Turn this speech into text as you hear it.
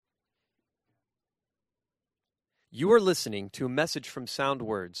You are listening to a message from Sound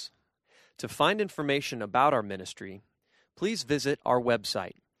Words. To find information about our ministry, please visit our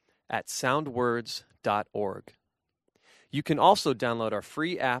website at soundwords.org. You can also download our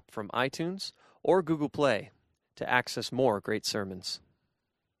free app from iTunes or Google Play to access more great sermons.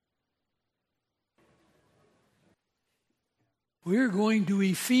 We're going to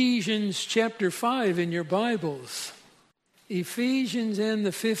Ephesians chapter 5 in your Bibles. Ephesians and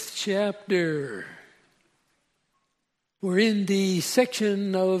the 5th chapter. We're in the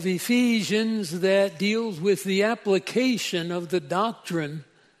section of Ephesians that deals with the application of the doctrine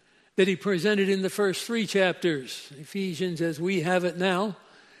that he presented in the first 3 chapters. Ephesians, as we have it now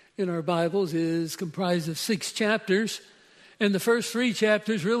in our Bibles, is comprised of 6 chapters. And the first 3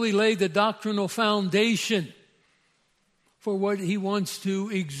 chapters really lay the doctrinal foundation for what he wants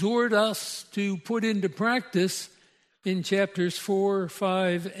to exhort us to put into practice in chapters 4,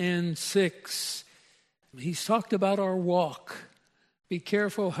 5, and 6. He's talked about our walk. Be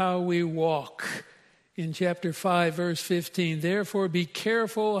careful how we walk. In chapter 5, verse 15, therefore be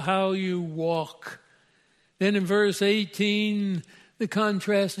careful how you walk. Then in verse 18, the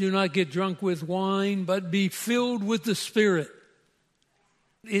contrast, do not get drunk with wine, but be filled with the Spirit.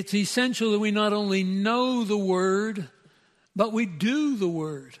 It's essential that we not only know the Word, but we do the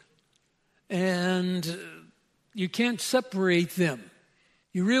Word. And you can't separate them.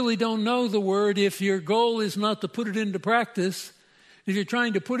 You really don't know the Word if your goal is not to put it into practice. If you're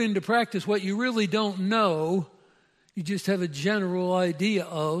trying to put into practice what you really don't know, you just have a general idea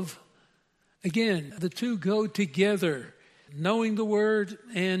of. Again, the two go together, knowing the Word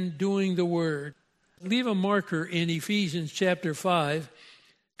and doing the Word. Leave a marker in Ephesians chapter 5.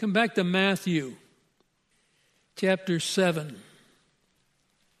 Come back to Matthew chapter 7.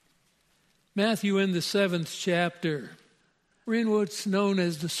 Matthew in the 7th chapter. We're in what's known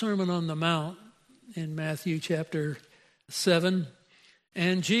as the Sermon on the Mount in Matthew chapter 7.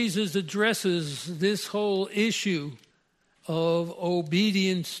 And Jesus addresses this whole issue of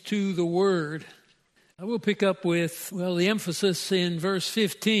obedience to the Word. I will pick up with, the emphasis in verse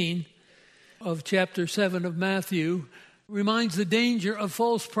 15 of chapter 7 of Matthew reminds the danger of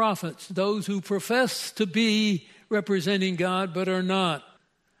false prophets, those who profess to be representing God but are not.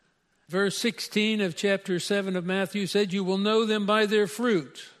 Verse 16 of chapter 7 of Matthew said, you will know them by their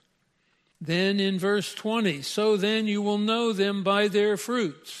fruit. Then in verse 20, so then you will know them by their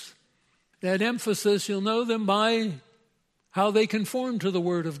fruits. That emphasis, you'll know them by how they conform to the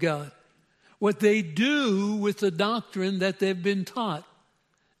Word of God. What they do with the doctrine that they've been taught.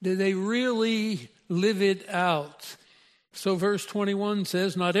 Do they really live it out? So verse 21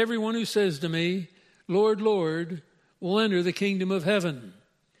 says, not everyone who says to me, Lord, Lord, will enter the kingdom of heaven.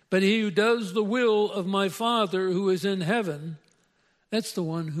 But he who does the will of my Father who is in heaven, that's the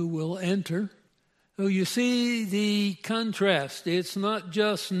one who will enter. So you see the contrast. It's not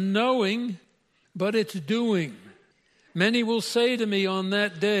just knowing, but it's doing. Many will say to me on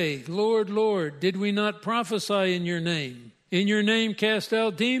that day, Lord, Lord, did we not prophesy in your name? In your name cast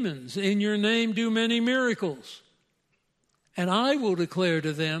out demons. In your name do many miracles. And I will declare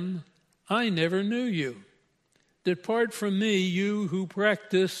to them, I never knew you. Depart from me, you who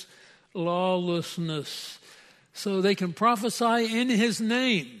practice lawlessness. So they can prophesy in his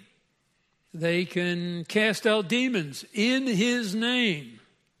name. They can cast out demons in his name.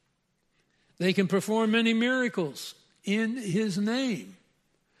 They can perform many miracles in his name.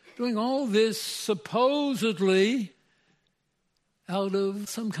 Doing all this supposedly out of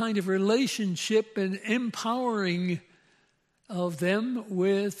some kind of relationship and empowering of them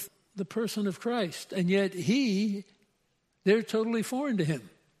with the person of Christ. And yet they're totally foreign to him.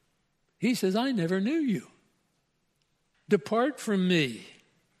 He says, I never knew you. Depart from me,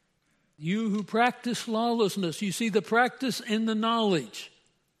 you who practice lawlessness. You see the practice and the knowledge.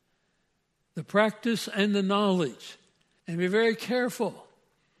 The practice and the knowledge. And be very careful,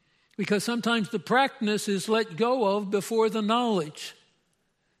 because sometimes the practice is let go of before the knowledge.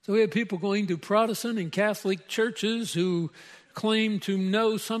 So we have people going to Protestant and Catholic churches who claim to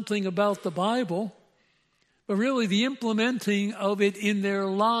know something about the Bible, but really the implementing of it in their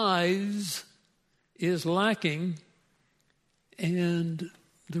lives is lacking. And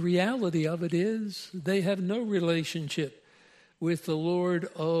the reality of it is they have no relationship with the Lord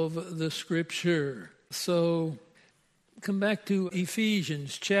of the Scripture. So come back to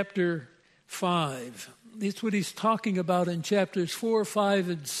Ephesians chapter 5. It's what he's talking about in chapters 4, 5,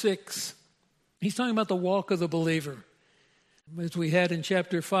 and 6. He's talking about the walk of the believer, as we had in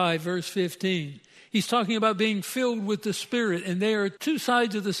chapter 5, verse 15. He's talking about being filled with the Spirit, and they are two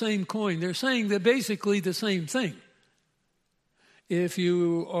sides of the same coin. They're saying they're basically the same thing. If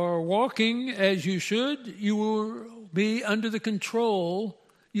you are walking as you should, you will be under the control.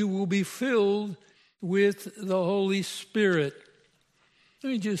 You will be filled with the Holy Spirit.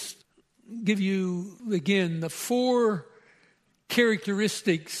 Let me just give you, again, the 4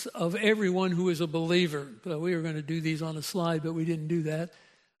 characteristics of everyone who is a believer. We were going to do these on a slide, but we didn't do that.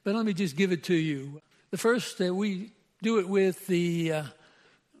 But let me just give it to you. The first, we do it with the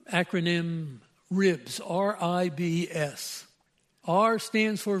acronym RIBS, R-I-B-S. R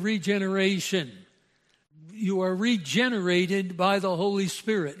stands for regeneration. You are regenerated by the Holy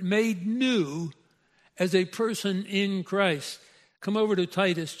Spirit, made new as a person in Christ. Come over to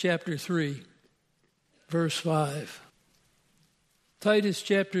Titus chapter 3, verse 5. Titus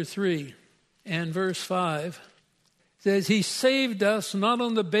chapter 3 and verse 5 says, He saved us not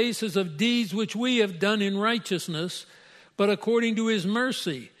on the basis of deeds which we have done in righteousness, but according to His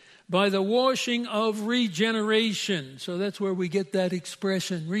mercy, by the washing of regeneration. So that's where we get that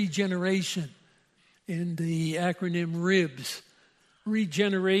expression, regeneration, in the acronym RIBS.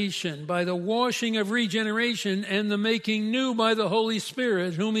 Regeneration, by the washing of regeneration and the making new by the Holy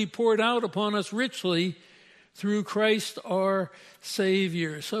Spirit, whom He poured out upon us richly through Christ our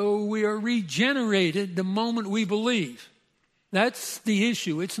Savior. So we are regenerated the moment we believe. That's the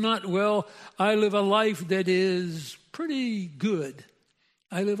issue. It's not, well, I live a life that is pretty good.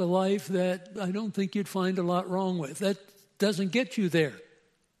 I live a life that I don't think you'd find a lot wrong with. That doesn't get you there.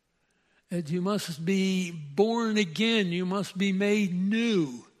 And you must be born again. You must be made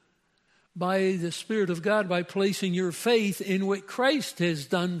new by the Spirit of God by placing your faith in what Christ has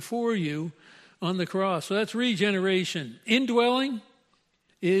done for you on the cross. So that's regeneration. Indwelling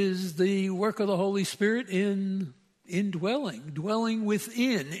is the work of the Holy Spirit in dwelling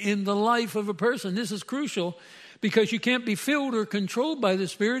within, in the life of a person. This is crucial because you can't be filled or controlled by the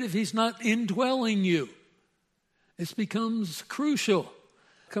Spirit if He's not indwelling you. This becomes crucial.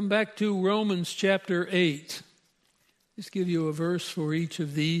 Come back to Romans chapter 8. Just give you a verse for each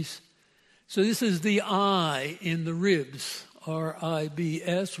of these. So this is the I in the RIBS,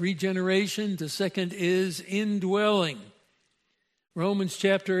 R-I-B-S, regeneration. The second is indwelling. Romans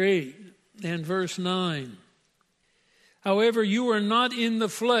chapter 8 and verse 9. However, you are not in the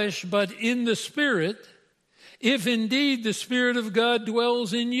flesh, but in the Spirit, if indeed the Spirit of God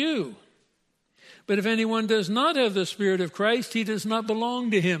dwells in you. But if anyone does not have the Spirit of Christ, he does not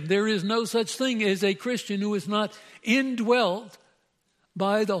belong to Him. There is no such thing as a Christian who is not indwelt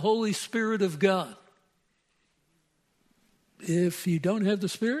by the Holy Spirit of God. If you don't have the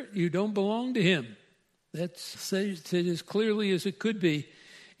Spirit, you don't belong to Him. That's said as clearly as it could be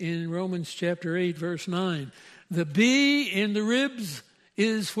in Romans chapter 8, verse 9. The B in the RIBS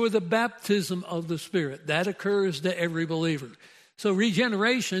is for the baptism of the Spirit. That occurs to every believer. So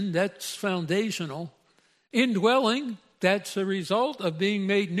regeneration, that's foundational. Indwelling, that's a result of being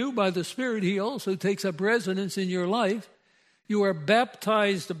made new by the Spirit. He also takes up residence in your life. You are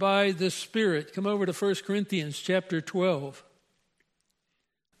baptized by the Spirit. Come over to 1 Corinthians chapter 12.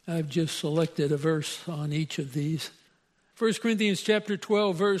 I've just selected a verse on each of these. 1 Corinthians chapter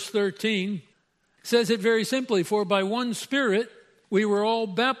 12, verse 13 says it very simply, for by one Spirit we were all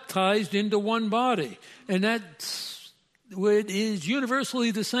baptized into one body. And it is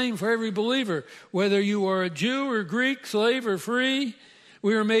universally the same for every believer. Whether you are a Jew or Greek, slave or free,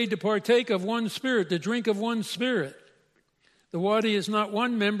 we are made to partake of one Spirit, to drink of one Spirit. The body is not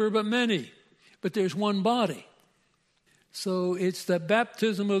one member, but many. But there's one body. So it's the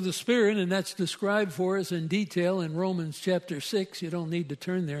baptism of the Spirit, and that's described for us in detail in Romans chapter 6. You don't need to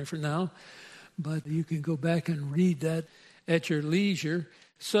turn there for now, but you can go back and read that at your leisure.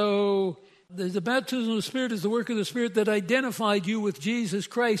 So the baptism of the Spirit is the work of the Spirit that identified you with Jesus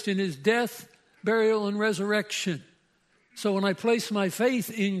Christ in His death, burial, and resurrection. So when I placed my faith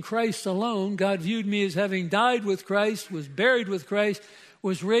in Christ alone, God viewed me as having died with Christ, was buried with Christ,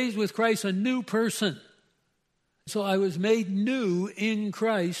 was raised with Christ, a new person. So I was made new in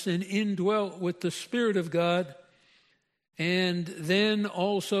Christ and indwelt with the Spirit of God, and then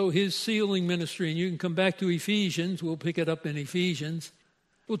also His sealing ministry. And you can come back to Ephesians. We'll pick it up in Ephesians.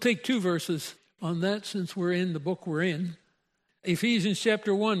 We'll take 2 verses on that since we're in the book we're in. Ephesians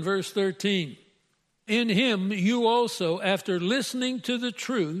chapter 1, verse 13. In Him you also, after listening to the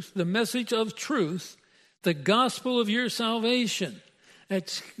truth, the message of truth, the gospel of your salvation.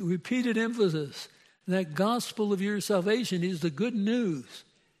 That's repeated emphasis. That gospel of your salvation is the good news.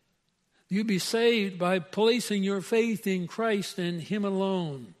 You be saved by placing your faith in Christ and Him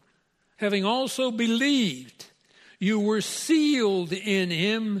alone. Having also believed, you were sealed in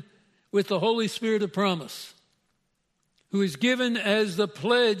Him with the Holy Spirit of promise, who is given as the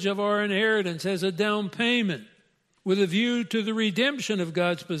pledge of our inheritance, as a down payment, with a view to the redemption of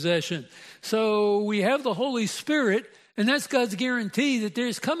God's possession. So we have the Holy Spirit, and that's God's guarantee that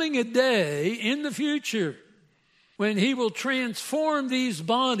there's coming a day in the future when he will transform these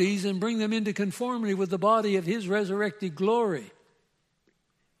bodies and bring them into conformity with the body of his resurrected glory.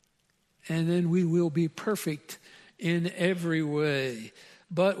 And then we will be perfect in every way.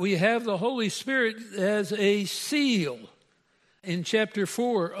 But we have the Holy Spirit as a seal in chapter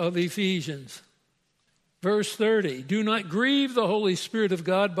 4 of Ephesians. Verse 30, do not grieve the Holy Spirit of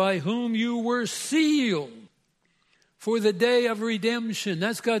God by whom you were sealed for the day of redemption.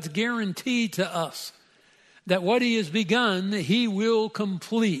 That's God's guarantee to us that what he has begun, he will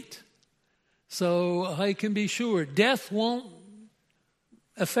complete. So I can be sure death won't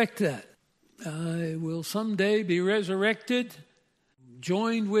affect that. I will someday be resurrected,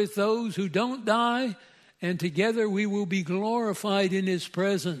 joined with those who don't die, and together we will be glorified in his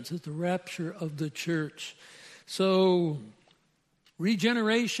presence at the rapture of the church. So,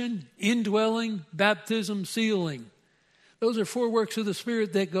 regeneration, indwelling, baptism, sealing. Those are 4 works of the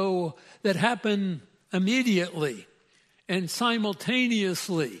Spirit that happen immediately and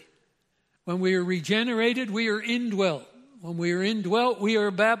simultaneously. When we are regenerated, we are indwelt. When we are indwelt, we are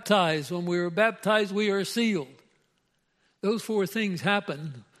baptized. When we are baptized, we are sealed. Those 4 things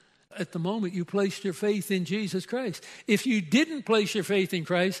happen at the moment you placed your faith in Jesus Christ. If you didn't place your faith in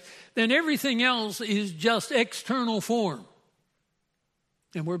Christ, then everything else is just external form.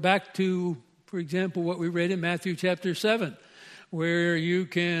 And we're back to, for example, what we read in Matthew chapter 7, where you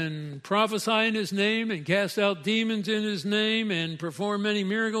can prophesy in his name and cast out demons in his name and perform many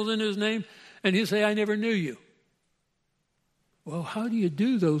miracles in his name, and he'll say, I never knew you. Well, how do you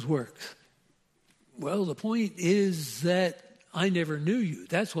do those works? Well, the point is that I never knew you.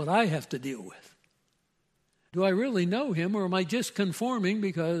 That's what I have to deal with. Do I really know him, or am I just conforming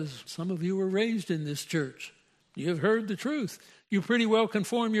because some of you were raised in this church? You've heard the truth. You pretty well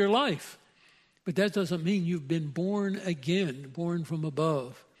conform your life. But that doesn't mean you've been born again, born from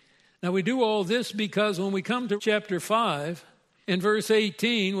above. Now, we do all this because when we come to chapter 5, in verse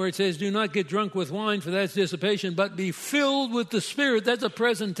 18, where it says, do not get drunk with wine, for that's dissipation, but be filled with the Spirit. That's a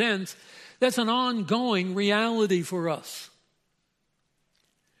present tense. That's an ongoing reality for us.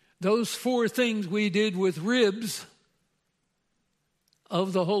 Those 4 things we did with ribs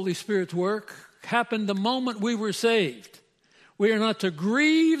of the Holy Spirit's work happened the moment we were saved. We are not to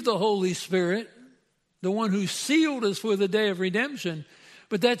grieve the Holy Spirit, the one who sealed us for the day of redemption,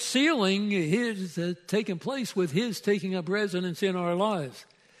 but that sealing is taking place with his taking up residence in our lives.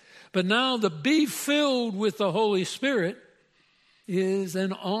 But now the be filled with the Holy Spirit is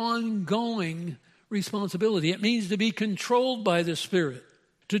an ongoing responsibility. It means to be controlled by the Spirit,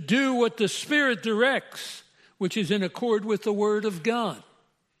 to do what the Spirit directs, which is in accord with the Word of God.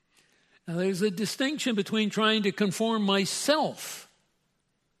 Now, there's a distinction between trying to conform myself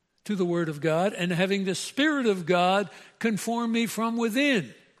to the Word of God and having the Spirit of God conform me from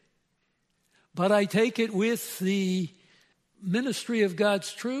within. But I take it with the ministry of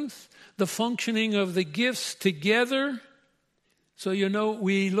God's truth, the functioning of the gifts together. So,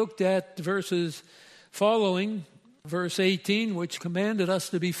 we looked at verses following, verse 18, which commanded us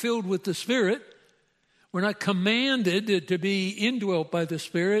to be filled with the Spirit. We're not commanded to be indwelt by the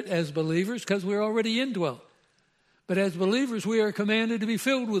Spirit as believers because we're already indwelt. But as believers, we are commanded to be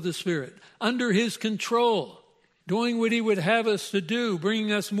filled with the Spirit, under his control, doing what he would have us to do,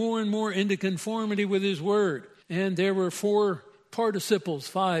 bringing us more and more into conformity with his word. And there were 4 participles,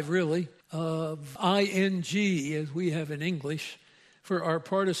 5 really, of ing, as we have in English, for our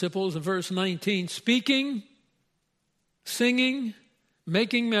participles. In verse 19, speaking, singing,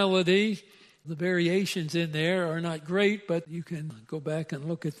 making melody. The variations in there are not great, but you can go back and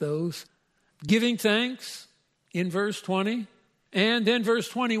look at those. Giving thanks in verse 20. And then verse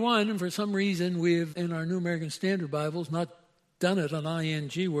 21, and for some reason we've, in our New American Standard Bibles, not done it an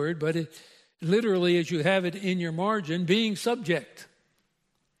ing word, but it literally, as you have it in your margin, being subject.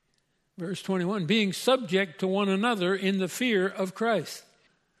 Verse 21, being subject to one another in the fear of Christ.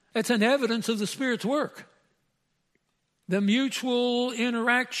 That's an evidence of the Spirit's work. The mutual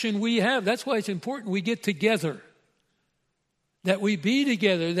interaction we have. That's why it's important we get together. That we be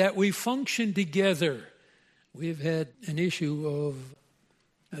together, that we function together. We've had an issue of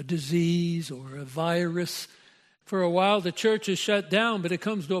a disease or a virus. For a while the church is shut down, but it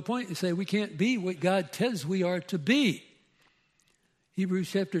comes to a point you say we can't be what God says we are to be.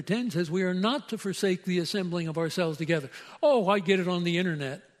 Hebrews chapter 10 says we are not to forsake the assembling of ourselves together. Oh, I get it on the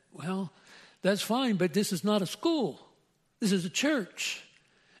internet. Well, that's fine, but this is not a school. This is a church.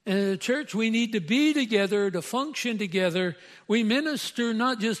 And in a church, we need to be together, to function together. We minister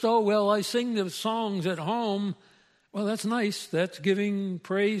not just, I sing the songs at home. Well, that's nice. That's giving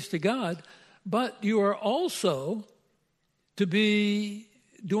praise to God. But you are also to be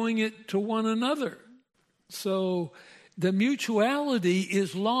doing it to one another. So the mutuality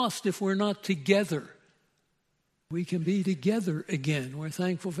is lost if we're not together. We can be together again. We're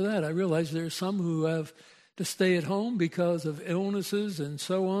thankful for that. I realize there are some who have to stay at home because of illnesses and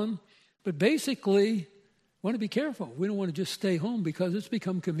so on. But basically, we want to be careful. We don't want to just stay home because it's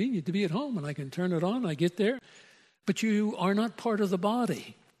become convenient to be at home and I can turn it on, I get there. But you are not part of the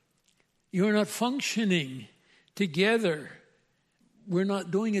body. You are not functioning together. We're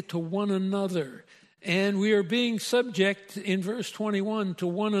not doing it to one another. And we are being subject, in verse 21, to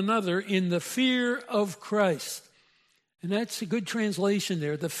one another in the fear of Christ. And that's a good translation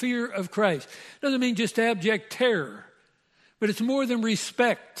there, the fear of Christ. Doesn't mean just abject terror, but it's more than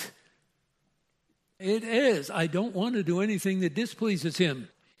respect. It is, I don't want to do anything that displeases him.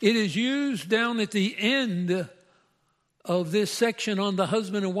 It is used down at the end of this section on the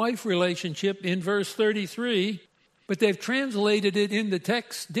husband and wife relationship in verse 33, but they've translated it in the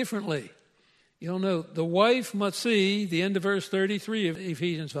text differently. You'll note, the wife must see, the end of verse 33 of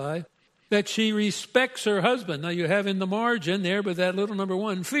Ephesians 5, that she respects her husband. Now you have in the margin there, but that little number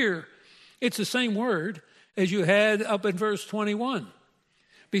 1, fear. It's the same word as you had up in verse 21.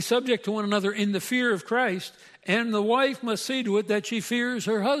 Be subject to one another in the fear of Christ, and the wife must see to it that she fears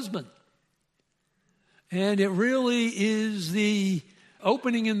her husband. And it really is the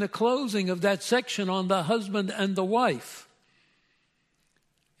opening and the closing of that section on the husband and the wife.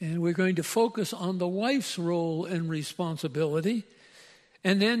 And we're going to focus on the wife's role and responsibility.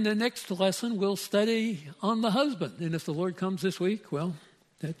 And then the next lesson we'll study on the husband. And if the Lord comes this week, well,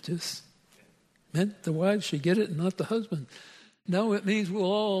 that just meant the wife should get it and not the husband. No, it means we'll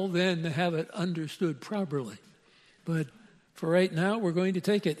all then have it understood properly. But for right now, we're going to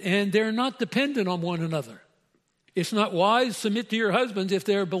take it. And they're not dependent on one another. It's not wise, submit to your husbands if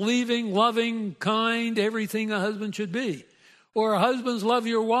they're believing, loving, kind, everything a husband should be. Or husbands, love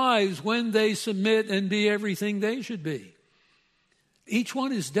your wives when they submit and be everything they should be. Each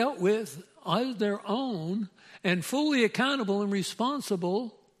one is dealt with as their own and fully accountable and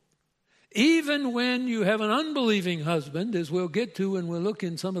responsible. Even when you have an unbelieving husband, as we'll get to when we'll look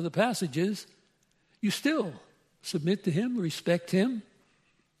in some of the passages, you still submit to him, respect him,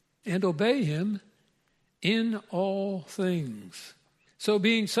 and obey him in all things. So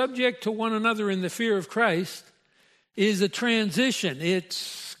being subject to one another in the fear of Christ is a transition.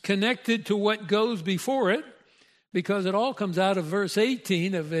 It's connected to what goes before it because it all comes out of verse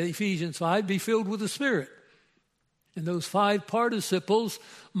 18 of Ephesians 5, be filled with the Spirit. And those 5 participles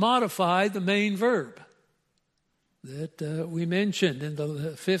modify the main verb that we mentioned. And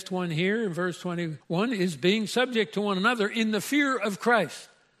the 5th one here in verse 21 is being subject to one another in the fear of Christ.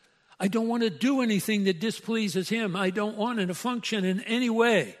 I don't want to do anything that displeases him. I don't want to function in any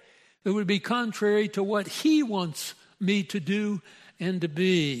way that would be contrary to what he wants me to do and to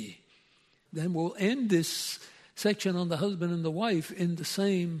be. Then we'll end this section on the husband and the wife in the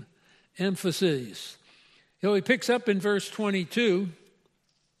same emphasis. He picks up in verse 22,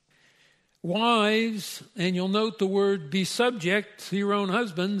 wives, and you'll note the word be subject to your own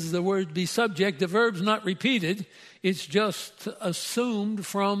husbands. The word be subject, the verb's not repeated. It's just assumed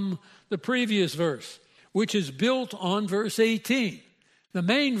from the previous verse, which is built on verse 18. The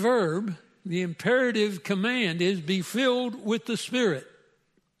main verb, the imperative command, is be filled with the Spirit.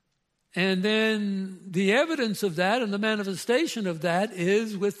 And then the evidence of that and the manifestation of that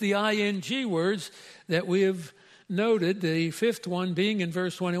is with the ing words that we have noted, the 5th one being in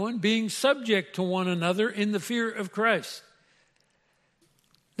verse 21, being subject to one another in the fear of Christ.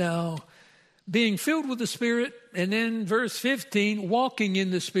 Now, being filled with the Spirit and then verse 15, walking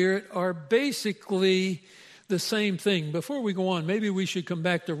in the Spirit are basically the same thing. Before we go on, maybe we should come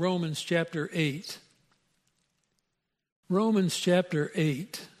back to Romans chapter 8. Romans chapter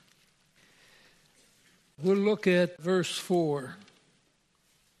 8. We'll look at verse 4.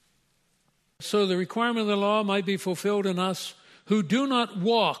 So the requirement of the law might be fulfilled in us who do not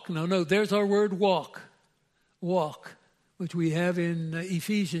walk. No, there's our word walk. Walk, which we have in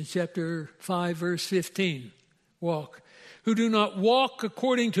Ephesians chapter 5, verse 15. Walk. Who do not walk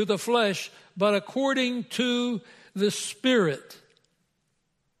according to the flesh, but according to the Spirit.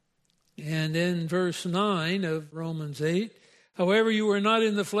 And in verse 9 of Romans 8, however, you are not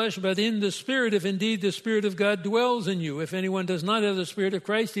in the flesh, but in the Spirit, if indeed the Spirit of God dwells in you. If anyone does not have the Spirit of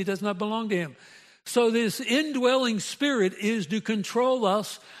Christ, he does not belong to him. So this indwelling Spirit is to control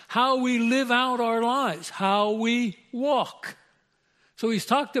us, how we live out our lives, how we walk. So he's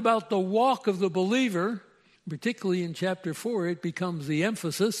talked about the walk of the believer, particularly in chapter 4, it becomes the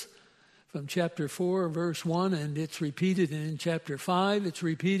emphasis. from chapter 4, verse 1, and it's repeated in chapter 5, it's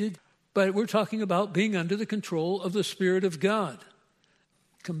repeated. But we're talking about being under the control of the Spirit of God.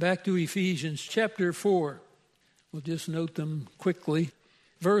 Come back to Ephesians chapter 4. We'll just note them quickly.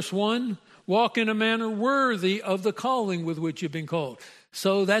 Verse 1, walk in a manner worthy of the calling with which you've been called.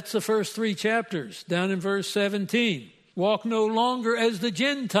 So that's the first 3 chapters. Down in verse 17, walk no longer as the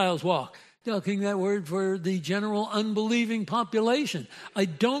Gentiles walk. Talking that word for the general unbelieving population. I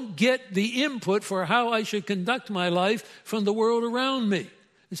don't get the input for how I should conduct my life from the world around me.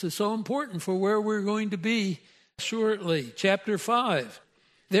 This is so important for where we're going to be shortly. Chapter 5.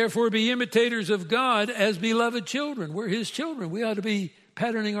 Therefore be imitators of God as beloved children. We're his children. We ought to be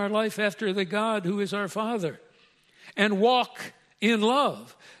patterning our life after the God who is our Father. And walk in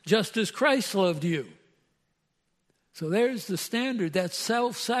love, just as Christ loved you. So there's the standard, that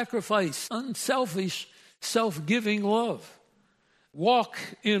self-sacrifice, unselfish, self-giving love. Walk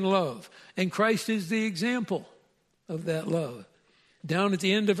in love. And Christ is the example of that love. Down at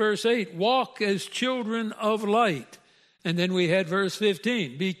the end of verse 8, walk as children of light. And then we had verse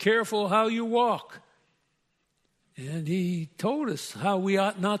 15, be careful how you walk. And he told us how we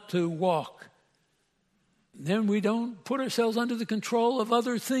ought not to walk. Then we don't put ourselves under the control of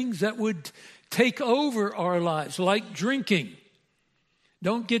other things that would take over our lives, like drinking.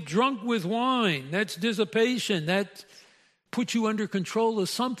 Don't get drunk with wine. That's dissipation. That puts you under control of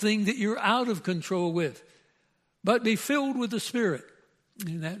something that you're out of control with. But be filled with the Spirit.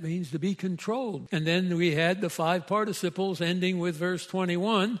 And that means to be controlled. And then we had the 5 participles ending with verse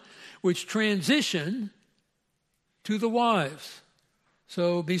 21, which transition to the wives.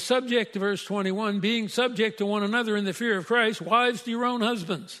 So be subject to verse 21, being subject to one another in the fear of Christ, wives to your own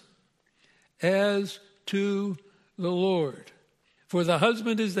husbands, as to the Lord. For the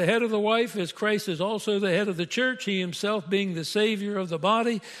husband is the head of the wife, as Christ is also the head of the church, he himself being the Savior of the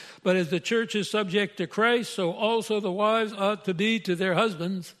body. But as the church is subject to Christ, so also the wives ought to be to their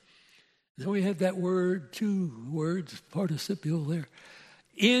husbands. Then we have that word, 2 words, participial there,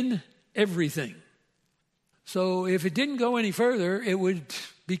 in everything. So if it didn't go any further, it would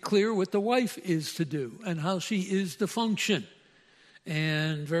be clear what the wife is to do and how she is to function.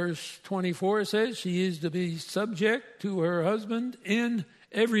 And verse 24 says she is to be subject to her husband in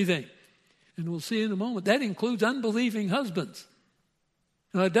everything. And we'll see in a moment, that includes unbelieving husbands.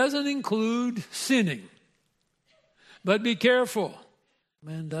 Now, it doesn't include sinning. But be careful.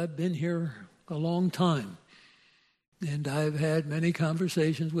 And I've been here a long time. And I've had many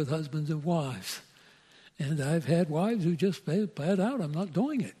conversations with husbands and wives. And I've had wives who just pat out, I'm not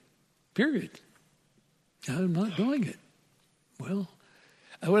doing it. Period. I'm not doing it. Well,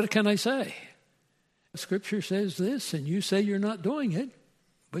 what can I say? Scripture says this, and you say you're not doing it,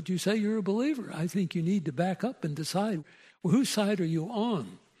 but you say you're a believer. I think you need to back up and decide, well, whose side are you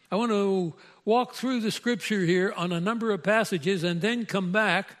on? I want to walk through the Scripture here on a number of passages and then come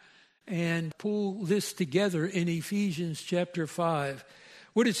back and pull this together in Ephesians chapter 5.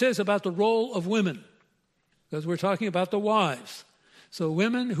 What it says about the role of women, because we're talking about the wives. So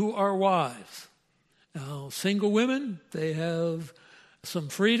women who are wives. Now, single women, they have some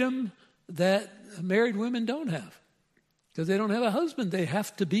freedom that married women don't have. Because they don't have a husband they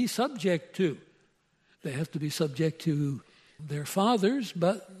have to be subject to. They have to be subject to their fathers,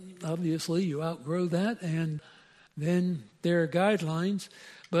 but obviously you outgrow that, and then there are guidelines.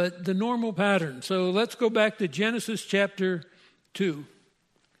 But the normal pattern. So let's go back to Genesis chapter 2.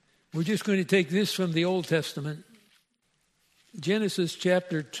 We're just going to take this from the Old Testament. Genesis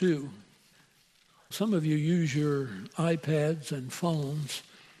chapter 2. Some of you use your iPads and phones.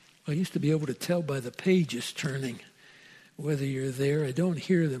 I used to be able to tell by the pages turning whether you're there. I don't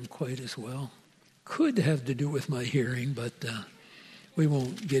hear them quite as well. Could have to do with my hearing, but we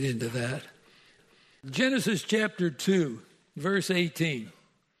won't get into that. Genesis chapter 2, verse 18.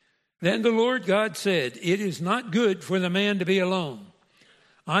 Then the Lord God said, "It is not good for the man to be alone.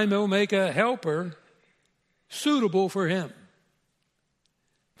 I will make a helper suitable for him,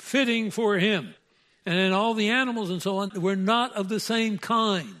 fitting for him." And then all the animals and so on were not of the same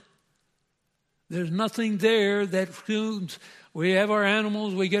kind. There's nothing there that we have our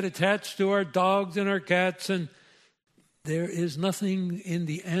animals, we get attached to our dogs and our cats, and there is nothing in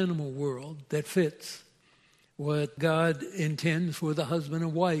the animal world that fits what God intends for the husband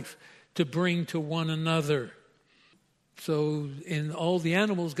and wife to bring to one another. So in all the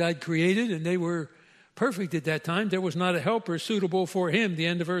animals God created, and they were perfect at that time, there was not a helper suitable for him, the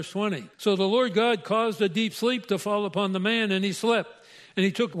end of verse 20. So the Lord God caused a deep sleep to fall upon the man, and he slept. And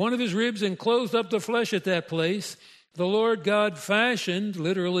he took one of his ribs and closed up the flesh at that place. The Lord God fashioned,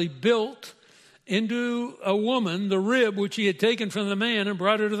 literally built, into a woman the rib which he had taken from the man and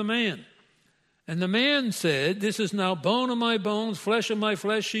brought her to the man. And the man said, this is now bone of my bones, flesh of my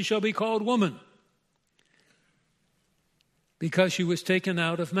flesh, she shall be called woman, because she was taken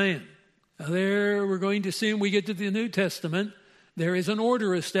out of man. Now there we're going to see when we get to the New Testament, there is an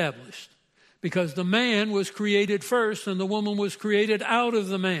order established, because the man was created first and the woman was created out of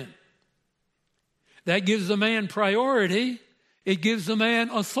the man. That gives the man priority. It gives the man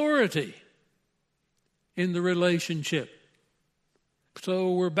authority in the relationship.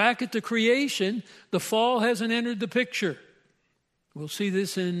 So we're back at the creation. The fall hasn't entered the picture. We'll see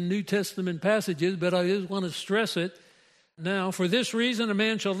this in New Testament passages, but I just want to stress it now. For this reason, a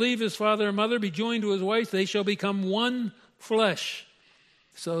man shall leave his father and mother, be joined to his wife. They shall become one flesh.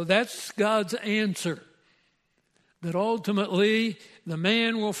 So that's God's answer. That ultimately the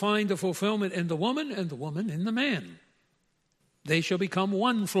man will find the fulfillment in the woman and the woman in the man. They shall become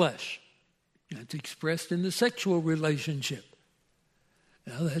one flesh. That's expressed in the sexual relationship.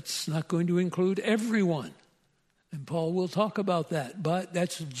 Now that's not going to include everyone. And Paul will talk about that. But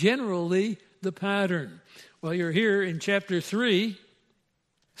that's generally the pattern. Well, you're here in chapter 3.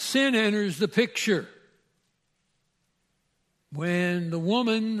 Sin enters the picture. When the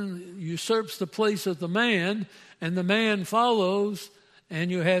woman usurps the place of the man and the man follows and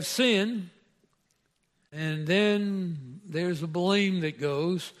you have sin, and then there's a blame that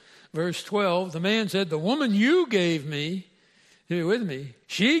goes. Verse 12, the man said, the woman you gave me, here with me,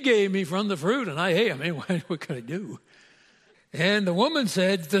 she gave me from the fruit, and what can I do? And the woman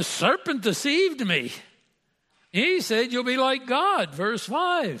said, the serpent deceived me. He said, you'll be like God, verse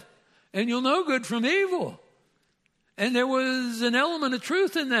 5, and you'll know good from evil. And there was an element of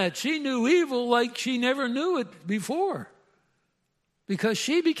truth in that. She knew evil like she never knew it before, because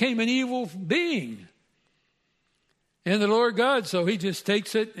she became an evil being. And the Lord God, so he just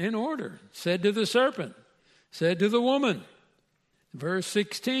takes it in order. Said to the serpent, said to the woman, verse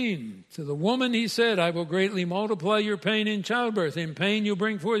 16, to the woman he said, I will greatly multiply your pain in childbirth. In pain you'll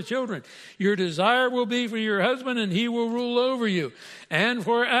bring forth children. Your desire will be for your husband, and he will rule over you. And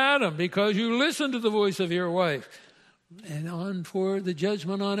for Adam, because you listened to the voice of your wife. And on for the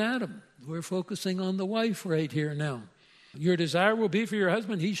judgment on Adam. We're focusing on the wife right here now. Your desire will be for your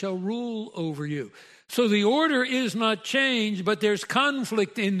husband, he shall rule over you. So the order is not changed, but there's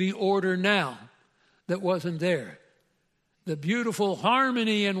conflict in the order now that wasn't there. The beautiful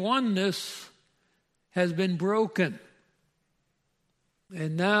harmony and oneness has been broken.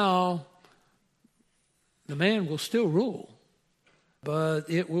 And now the man will still rule, but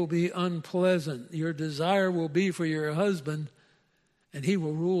it will be unpleasant. Your desire will be for your husband, and he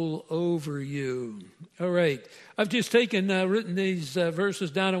will rule over you. All right. I've just written these verses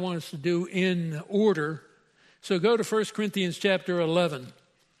down I want us to do in order. So go to 1 Corinthians chapter 11.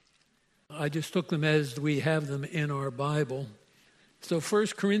 I just took them as we have them in our Bible. So 1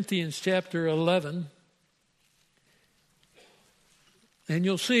 Corinthians chapter 11. And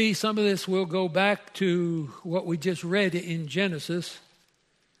you'll see some of this will go back to what we just read in Genesis.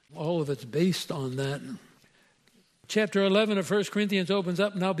 All of it's based on that. Chapter 11 of 1 Corinthians opens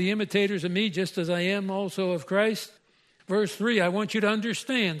up, now be imitators of me just as I am also of Christ. Verse 3, I want you to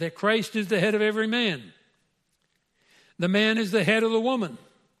understand that Christ is the head of every man. The man is the head of the woman.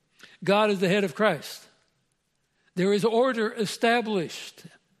 God is the head of Christ. There is order established.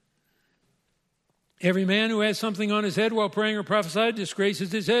 Every man who has something on his head while praying or prophesying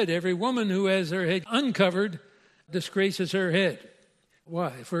disgraces his head. Every woman who has her head uncovered disgraces her head.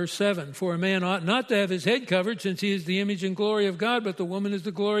 Why? Verse 7, for a man ought not to have his head covered, since he is the image and glory of God, but the woman is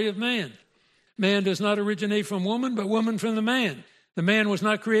the glory of man. Man does not originate from woman, but woman from the man. The man was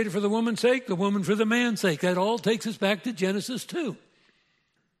not created for the woman's sake, the woman for the man's sake. That all takes us back to Genesis 2.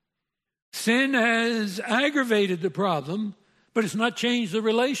 Sin has aggravated the problem, but it's not changed the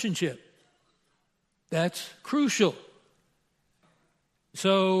relationship. That's crucial.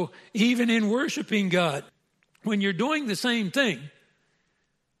 So even in worshiping God, when you're doing the same thing,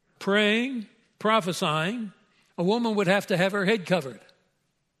 praying, prophesying, a woman would have to have her head covered,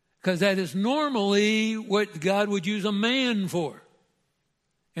 because that is normally what God would use a man for.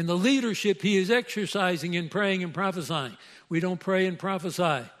 And the leadership he is exercising in praying and prophesying. We don't pray and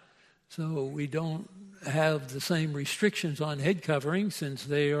prophesy, so we don't have the same restrictions on head covering, since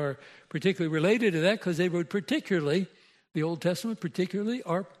they are particularly related to that, because they were particularly, the Old Testament particularly,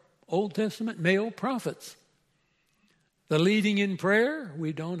 are Old Testament male prophets. The leading in prayer,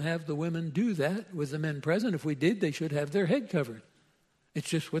 we don't have the women do that with the men present. If we did, they should have their head covered. It's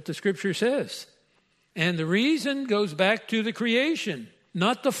just what the Scripture says. And the reason goes back to the creation.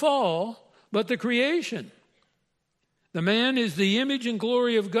 Not the fall, but the creation. The man is the image and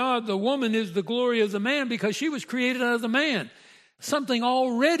glory of God. The woman is the glory of the man, because she was created out of the man. something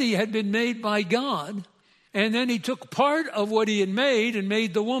already had been made by God, and then he took part of what he had made and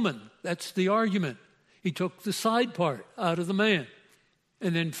made the woman. That's the argument. He took the side part out of the man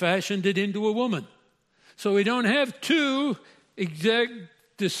and then fashioned it into a woman. So we don't have two exact,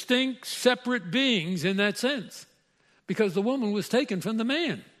 distinct, separate beings in that sense, because the woman was taken from the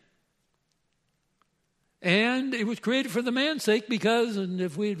man. And it was created for the man's sake because, and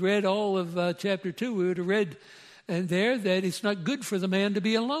if we had read all of chapter 2, we would have read there that it's not good for the man to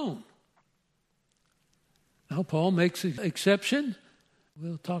be alone. Now, Paul makes an exception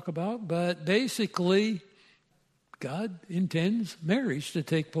we'll talk about, but basically, God intends marriage to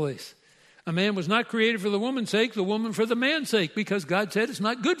take place. A man was not created for the woman's sake, the woman for the man's sake, because God said it's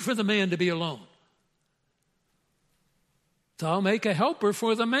not good for the man to be alone. So I'll make a helper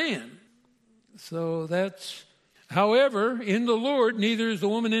for the man. So that's, however, in the Lord, neither is the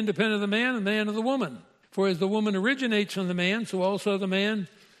woman independent of the man and the man of the woman. For as the woman originates from the man, so also the man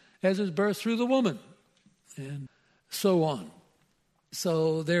has his birth through the woman, and so on.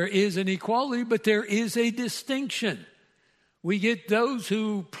 So there is an equality, but there is a distinction. We get those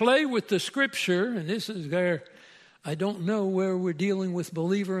who play with the Scripture, and this is where I don't know where we're dealing with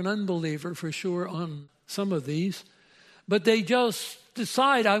believer and unbeliever for sure on some of these, but they just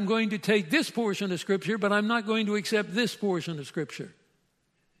decide I'm going to take this portion of Scripture, but I'm not going to accept this portion of Scripture.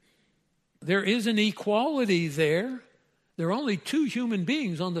 There is an equality there. There are only two human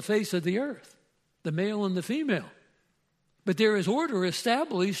beings on the face of the earth, the male and the female. But there is order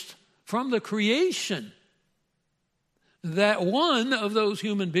established from the creation that one of those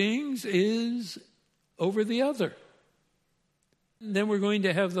human beings is over the other. And then we're going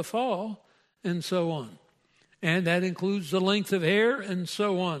to have the fall and so on. And that includes the length of hair and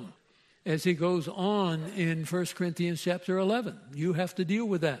so on. As he goes on in 1 Corinthians chapter 11. You have to deal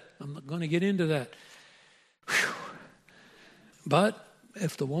with that. I'm not going to get into that. Whew. But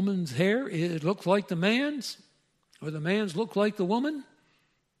if the woman's hair it looks like the man's, or the man's look like the woman,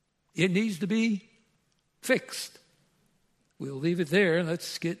 it needs to be fixed. We'll leave it there.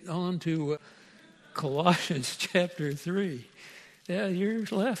 Let's get on to Colossians chapter 3. Yeah, you're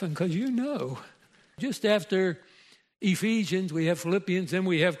laughing because you know. Just after Ephesians, we have Philippians, then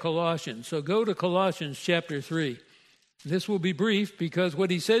we have Colossians. So go to Colossians chapter 3. This will be brief because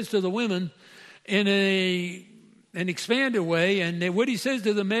what he says to the women in an expanded way, and what he says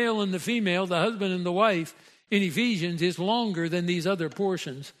to the male and the female, the husband and the wife, in Ephesians is longer than these other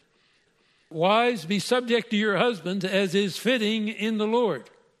portions. Wives, be subject to your husbands as is fitting in the Lord.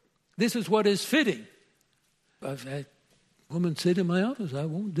 This is what is fitting. I've had women sit in my office, I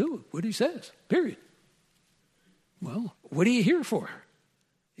won't do it. What he says, period. Well, what are you here for?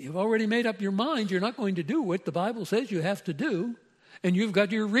 You've already made up your mind you're not going to do what the Bible says you have to do, and you've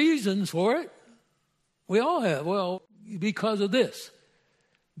got your reasons for it. We all have. Well, because of this,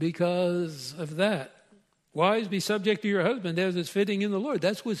 because of that. Wives, be subject to your husband as is fitting in the Lord.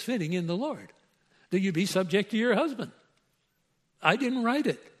 That's what's fitting in the Lord. That you be subject to your husband. I didn't write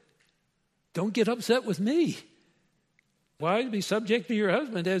it. Don't get upset with me. Wives, be subject to your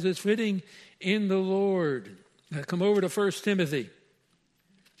husband as is fitting in the Lord. Now come over to 1 Timothy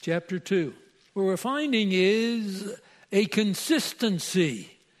chapter 2. What we're finding is a consistency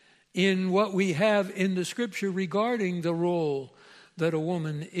in what we have in the Scripture regarding the role that a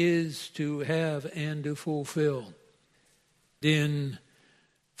woman is to have and to fulfill. In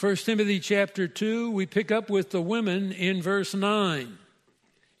 1 Timothy chapter 2, we pick up with the women in verse 9.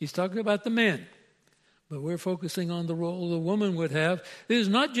 He's talking about the men, but we're focusing on the role the woman would have. This is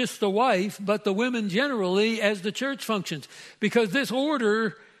not just the wife, but the women generally as the church functions, because this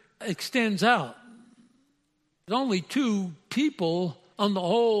order extends out. There's only two people on the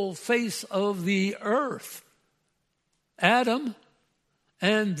whole face of the earth. Adam,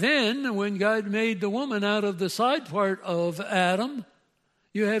 and then when God made the woman out of the side part of Adam,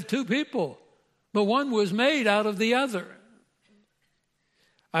 you have two people, but one was made out of the other.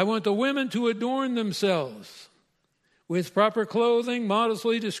 I want the women to adorn themselves with proper clothing,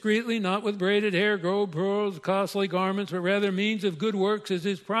 modestly, discreetly, not with braided hair, gold, pearls, costly garments, but rather means of good works as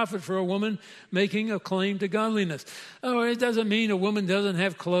is profit for a woman making a claim to godliness. Oh, it doesn't mean a woman doesn't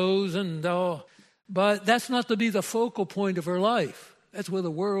have clothes and all, but that's not to be the focal point of her life. That's where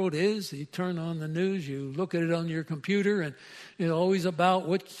the world is. You turn on the news, you look at it on your computer, and it's always about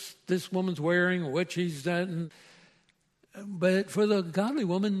what this woman's wearing or what she's done. But for the godly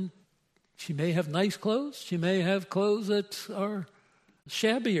woman, she may have nice clothes. She may have clothes that are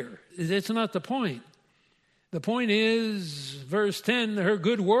shabbier. It's not the point. The point is, verse 10, her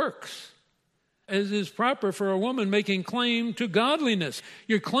good works, as is proper for a woman making claim to godliness.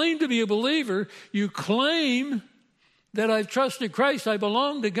 Your claim to be a believer, you claim that I've trusted Christ, I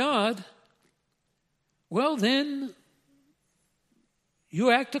belong to God, well, then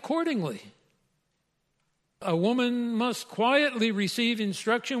you act accordingly. A woman must quietly receive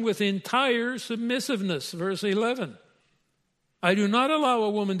instruction with entire submissiveness. Verse 11. I do not allow a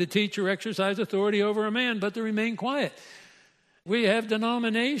woman to teach or exercise authority over a man, but to remain quiet. We have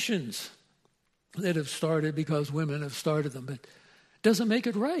denominations that have started because women have started them, but it doesn't make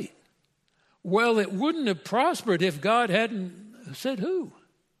it right. Well, it wouldn't have prospered if God hadn't said who.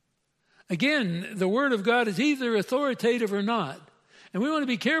 Again, the Word of God is either authoritative or not. And we want to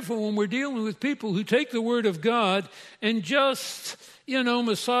be careful when we're dealing with people who take the Word of God and just,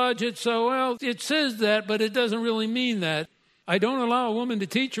 massage it so, well, it says that, but it doesn't really mean that. I don't allow a woman to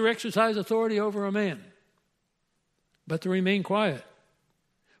teach or exercise authority over a man, but to remain quiet.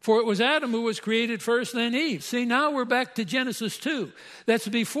 For it was Adam who was created first, then Eve. See, now we're back to Genesis 2. That's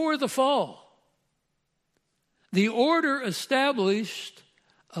before the fall. The order established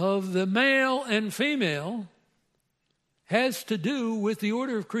of the male and female has to do with the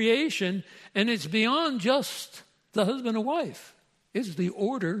order of creation, and it's beyond just the husband and wife. It's the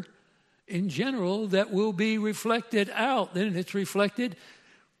order in general that will be reflected out. Then it's reflected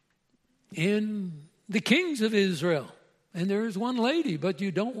in the kings of Israel. And there is one lady, but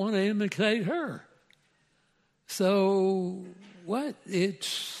you don't want to imitate her. So what?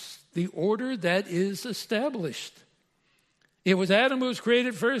 It's the order that is established. It was Adam who was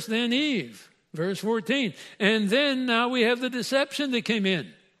created first, then Eve. Verse 14. And then now we have the deception that came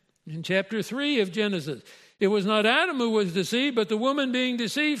in chapter 3 of Genesis. It was not Adam who was deceived, but the woman being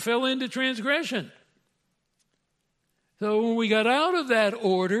deceived fell into transgression. So when we got out of that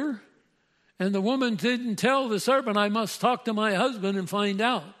order, and the woman didn't tell the serpent, I must talk to my husband and find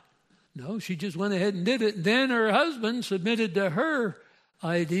out. No, she just went ahead and did it. Then her husband submitted to her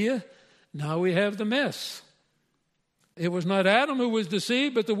idea. Now we have the mess. It was not Adam who was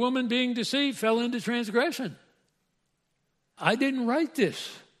deceived, but the woman being deceived fell into transgression. I didn't write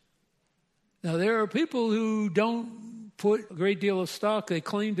this. Now, there are people who don't put a great deal of stock. They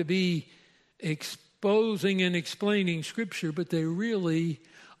claim to be exposing and explaining Scripture, but they really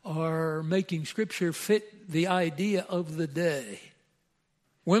are making Scripture fit the idea of the day.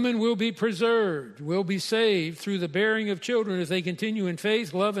 Women will be preserved, will be saved through the bearing of children if they continue in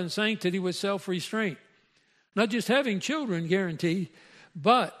faith, love, and sanctity with self-restraint. Not just having children guaranteed,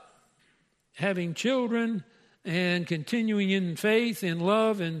 but having children and continuing in faith, in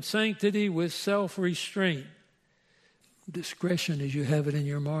love, and sanctity with self-restraint. Discretion as you have it in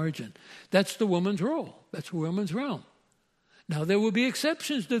your margin. That's the woman's role. That's the woman's realm. Now, there will be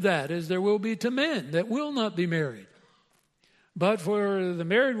exceptions to that, as there will be to men that will not be married. But for the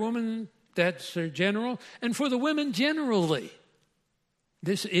married woman, that's general. And for the women generally,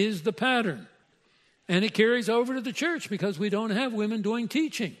 this is the pattern. And it carries over to the church because we don't have women doing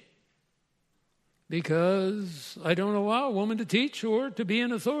teaching. Because I don't allow a woman to teach or to be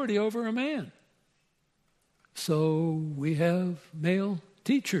an authority over a man. So we have male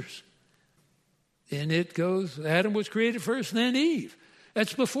teachers. And it goes, Adam was created first, then Eve.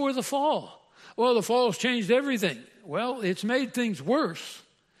 That's before the fall. Well, the fall's changed everything. Well, it's made things worse.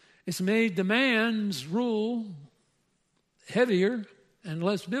 It's made the man's rule heavier and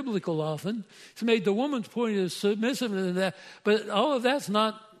less biblical often. It's made the woman's point of submissiveness and that. But all of that's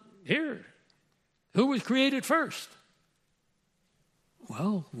not here. Who was created first?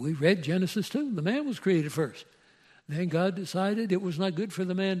 Well, we read Genesis 2. The man was created first. Then God decided it was not good for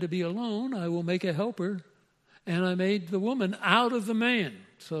the man to be alone. I will make a helper. And I made the woman out of the man.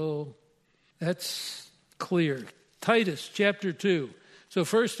 So that's clear. Titus chapter 2. So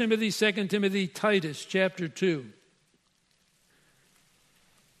 1 Timothy, 2 Timothy, Titus chapter 2.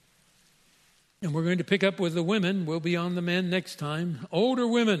 And we're going to pick up with the women. We'll be on the men next time. Older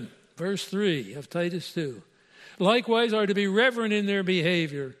women, verse 3 of Titus 2. Likewise are to be reverent in their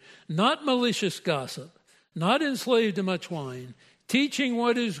behavior, not malicious gossip, not enslaved to much wine, teaching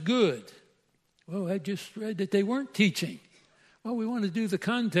what is good. Well, I just read that they weren't teaching. Well, we want to do the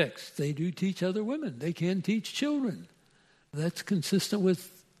context. They do teach other women. They can teach children. That's consistent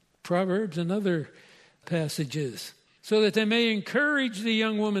with Proverbs and other passages. So that they may encourage the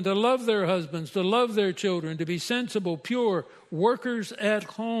young women to love their husbands, to love their children, to be sensible, pure, workers at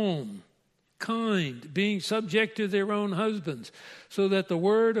home, kind, being subject to their own husbands, so that the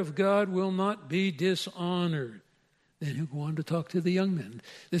word of God will not be dishonored. Then he'll go on to talk to the young men.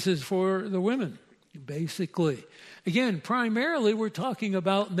 This is for the women, basically. Again, primarily we're talking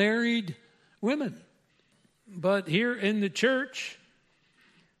about married women. But here in the church,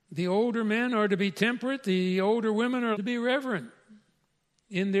 the older men are to be temperate. The older women are to be reverent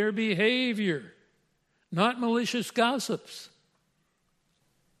in their behavior. not malicious gossips,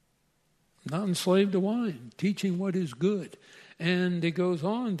 not enslaved to wine, teaching what is good. And it goes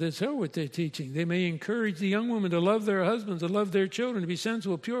on to tell what they're teaching. They may encourage the young women to love their husbands, to love their children, to be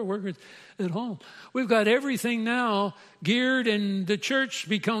sensible, pure workers at home. We've got everything now geared, and the church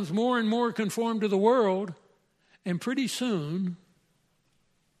becomes more and more conformed to the world. And pretty soon,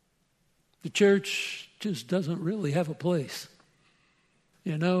 the church just doesn't really have a place.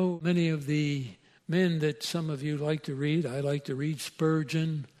 You know, many of the men that some of you like to read, I like to read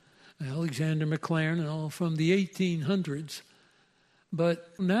Spurgeon, Alexander Maclaren, and all from the 1800s.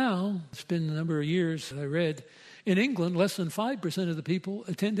 But now, it's been a number of years I read, in England, less than 5% of the people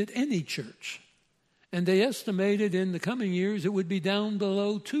attended any church. And they estimated in the coming years it would be down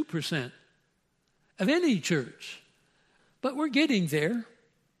below 2% of any church. But we're getting there.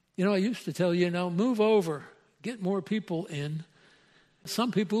 You know, I used to tell you, move over, get more people in.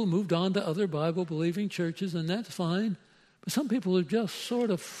 Some people moved on to other Bible-believing churches, and that's fine. But some people have just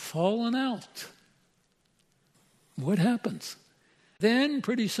sort of fallen out. What happens? Then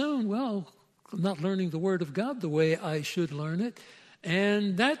pretty soon, I'm not learning the Word of God the way I should learn it.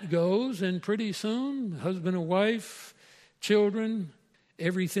 And that goes, and pretty soon, husband and wife, children,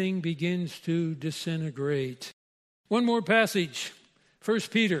 everything begins to disintegrate. One more passage, 1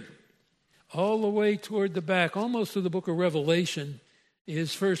 Peter, all the way toward the back, almost to the book of Revelation,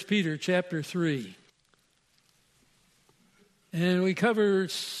 is 1 Peter chapter 3. And we cover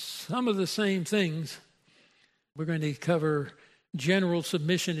some of the same things. We're going to cover general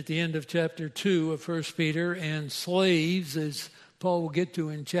submission at the end of chapter 2 of 1 Peter, and slaves, as Paul will get to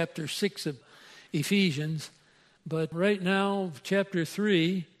in chapter 6 of Ephesians. But right now, chapter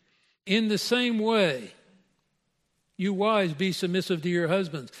 3, in the same way, you wives, be submissive to your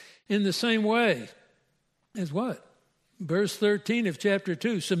husbands. In the same way as what? Verse 13 of chapter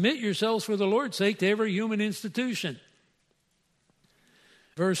 2, submit yourselves for the Lord's sake to every human institution.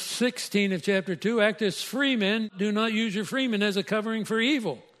 Verse 16 of chapter 2, act as free men. Do not use your freemen as a covering for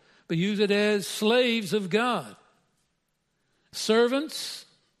evil, but use it as slaves of God. Servants,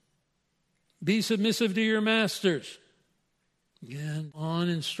 be submissive to your masters. Again, on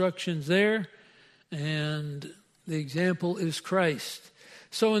instructions there, and the example is Christ.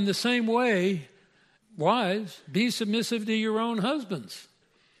 So in the same way, wives, be submissive to your own husbands.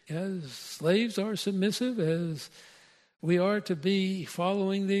 As slaves are submissive, as we are to be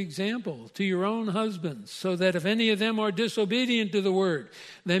following the example to your own husbands, so that if any of them are disobedient to the word,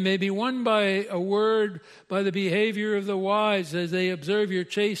 they may be won by a word, by the behavior of the wives as they observe your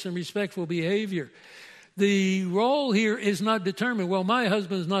chaste and respectful behavior. The role here is not determined, my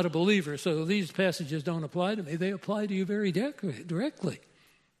husband is not a believer, so these passages don't apply to me. They apply to you very directly.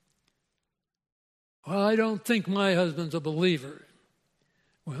 I don't think my husband's a believer.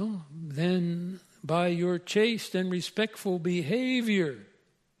 Then by your chaste and respectful behavior,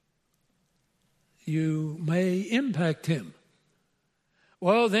 you may impact him.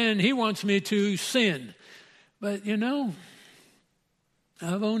 Then he wants me to sin. But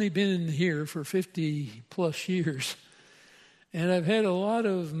I've only been here for 50 plus years, and I've had a lot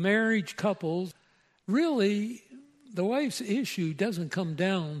of marriage couples. Really, the wife's issue doesn't come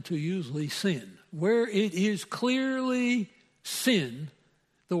down to usually sin. Where it is clearly sin,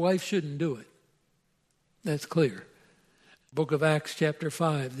 the wife shouldn't do it. That's clear. Book of Acts chapter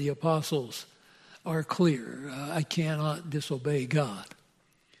 5, the apostles are clear. I cannot disobey God.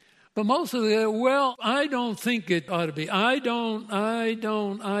 But most of the, I don't think it ought to be. I don't.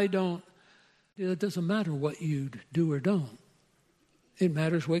 It doesn't matter what you do or don't. It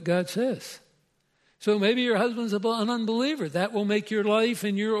matters what God says. So maybe your husband's an unbeliever. That will make your life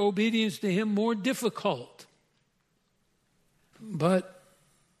and your obedience to him more difficult. But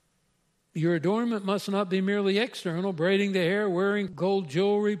your adornment must not be merely external, braiding the hair, wearing gold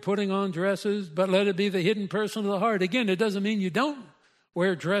jewelry, putting on dresses, but let it be the hidden person of the heart. Again, it doesn't mean you don't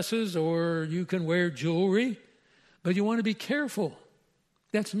wear dresses or you can wear jewelry, but you want to be careful.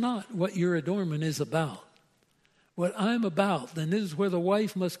 That's not what your adornment is about. What I'm about, and this is where the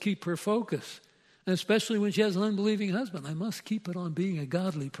wife must keep her focus, and especially when she has an unbelieving husband, I must keep it on being a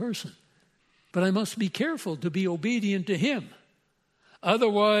godly person. But I must be careful to be obedient to him.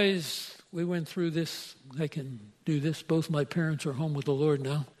 Otherwise, we went through this. I can do this. Both my parents are home with the Lord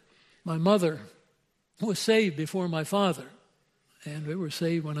now. My mother was saved before my father, and we were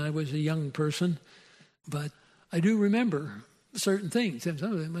saved when I was a young person. But I do remember certain things.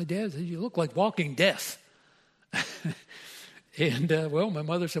 My dad said, you look like walking death. And, my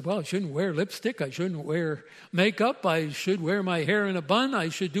mother said, I shouldn't wear lipstick. I shouldn't wear makeup. I should wear my hair in a bun. I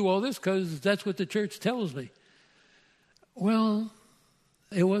should do all this because that's what the church tells me.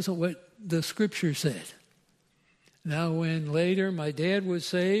 It wasn't what the Scripture said. Now, when later my dad was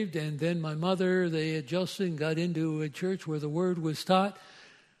saved and then my mother, they adjusted and got into a church where the word was taught,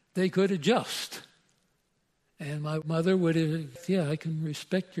 they could adjust. And my mother would, I can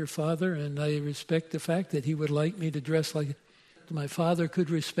respect your father, and I respect the fact that he would like me to dress like my father could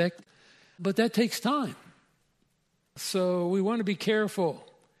respect. But that takes time. So we want to be careful.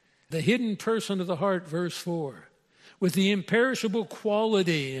 The hidden person of the heart, verse 4, with the imperishable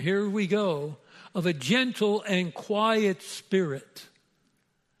quality, here we go, of a gentle and quiet spirit.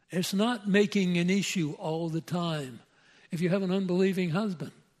 It's not making an issue all the time if you have an unbelieving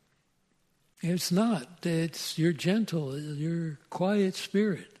husband. It's not. It's your gentle, your quiet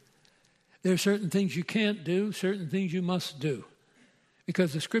spirit. There are certain things you can't do, certain things you must do,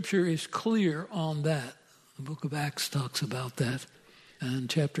 because the Scripture is clear on that. The book of Acts talks about that, and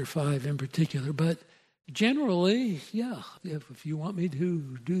chapter 5 in particular. But generally, if you want me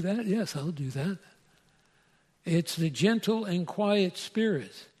to do that, yes, I'll do that. It's the gentle and quiet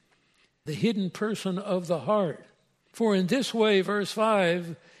spirit, the hidden person of the heart. For in this way, verse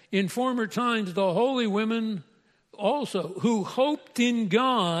 5, in former times the holy women also, who hoped in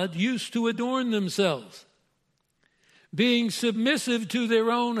God, used to adorn themselves, being submissive to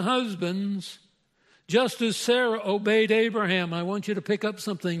their own husbands, just as Sarah obeyed Abraham. I want you to pick up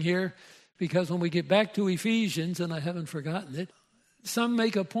something here, because when we get back to Ephesians, and I haven't forgotten it, some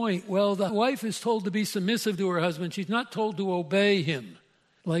make a point. Well, the wife is told to be submissive to her husband. She's not told to obey him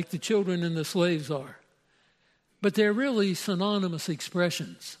like the children and the slaves are. But they're really synonymous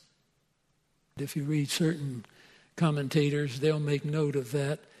expressions. If you read certain commentators, they'll make note of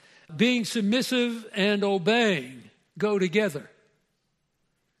that. Being submissive and obeying go together.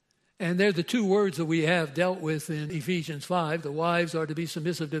 And they're the two words that we have dealt with in Ephesians 5. The wives are to be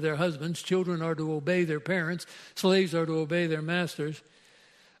submissive to their husbands. Children are to obey their parents. Slaves are to obey their masters.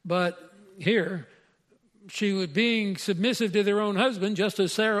 But here, she was being submissive to their own husband, just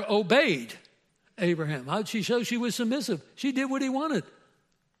as Sarah obeyed Abraham. How'd she show she was submissive? She did what he wanted.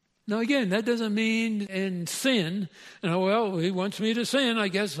 Now, again, that doesn't mean in sin. Well, he wants me to sin. I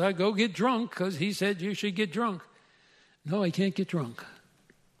guess I go get drunk because he said you should get drunk. No, I can't get drunk.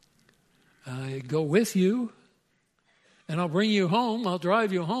 I go with you, and I'll bring you home. I'll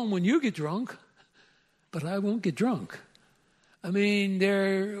drive you home when you get drunk, but I won't get drunk. I mean,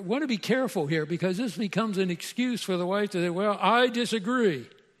 want to be careful here, because this becomes an excuse for the wife to say, well, I disagree.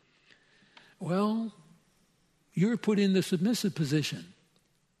 Well, you're put in the submissive position,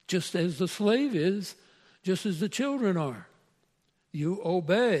 just as the slave is, just as the children are. You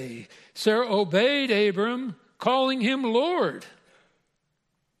obey. Sarah obeyed Abram, calling him Lord.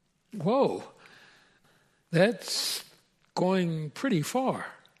 Whoa, that's going pretty far.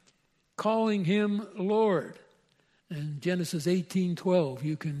 Calling him Lord. And Genesis 18:12,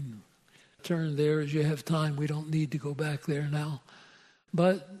 you can turn there as you have time. We don't need to go back there now.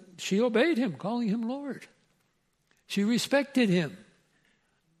 But she obeyed him, calling him Lord. She respected him.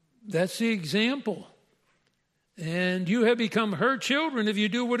 That's the example. And you have become her children if you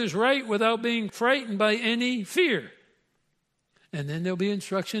do what is right without being frightened by any fear. And then there'll be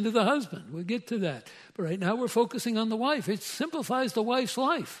instruction to the husband. We'll get to that. But right now we're focusing on the wife. It simplifies the wife's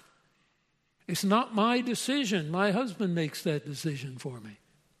life. It's not my decision. My husband makes that decision for me.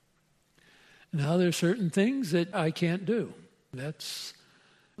 Now there are certain things that I can't do. That's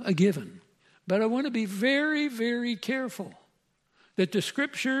a given. But I want to be very, very careful that the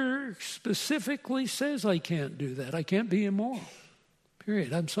Scripture specifically says I can't do that. I can't be immoral.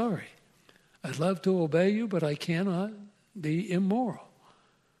 Period. I'm sorry. I'd love to obey you, but I cannot be immoral.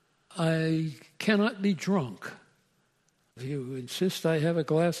 I cannot be drunk. If you insist I have a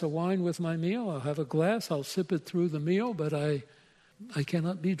glass of wine with my meal, I'll have a glass, I'll sip it through the meal, but I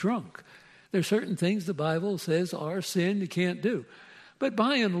cannot be drunk. There are certain things the Bible says are sin you can't do. But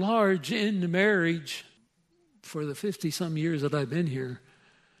by and large, in the marriage, for the 50-some years that I've been here,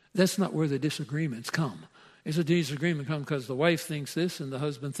 that's not where the disagreements come. It's a disagreement come because the wife thinks this and the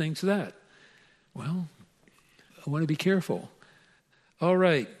husband thinks that. Well, I want to be careful. All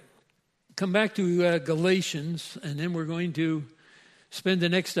right. Come back to Galatians, and then we're going to spend the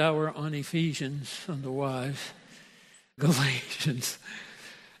next hour on Ephesians, on the wives. Galatians.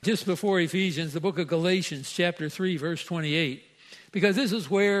 Just before Ephesians, the book of Galatians, chapter 3, verse 28. Because this is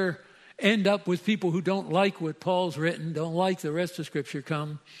where end up with people who don't like what Paul's written, don't like the rest of Scripture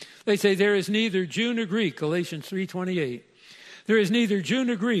come. They say there is neither Jew nor Greek, Galatians 3:28. There is neither Jew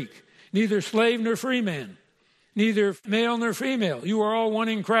nor Greek, neither slave nor free man, neither male nor female. You are all one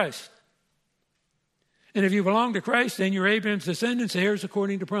in Christ. And if you belong to Christ, then you're Abraham's descendants, heirs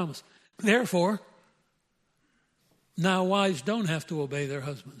according to promise. Therefore, now wives don't have to obey their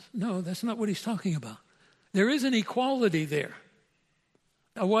husbands. No, that's not what he's talking about. There is an equality there.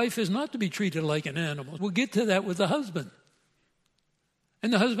 A wife is not to be treated like an animal. We'll get to that with the husband.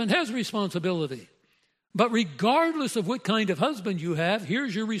 And the husband has responsibility. But regardless of what kind of husband you have,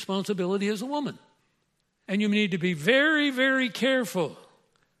 here's your responsibility as a woman. And you need to be very, very careful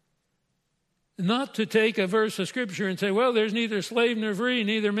not to take a verse of Scripture and say, well, there's neither slave nor free,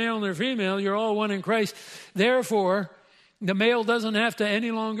 neither male nor female. You're all one in Christ. Therefore, the male doesn't have to any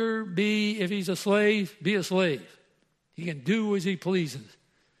longer be, if he's a slave, be a slave. He can do as he pleases.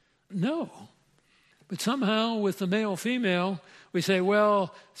 No. But somehow with the male-female, we say,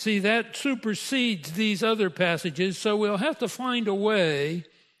 well, see, that supersedes these other passages, so we'll have to find a way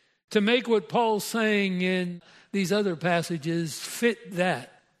to make what Paul's saying in these other passages fit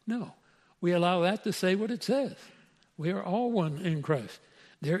that. No. We allow that to say what it says. We are all one in Christ.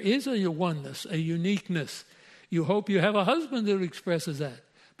 There is a oneness, a uniqueness. You hope you have a husband that expresses that.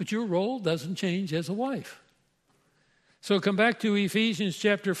 But your role doesn't change as a wife. So come back to Ephesians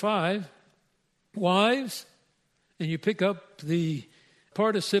chapter 5. Wives, and you pick up the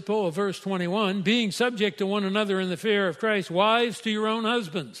participle of verse 21, being subject to one another in the fear of Christ, wives to your own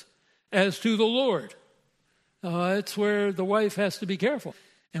husbands, as to the Lord. It's where the wife has to be careful.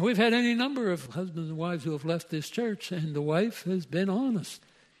 And we've had any number of husbands and wives who have left this church, and the wife has been honest.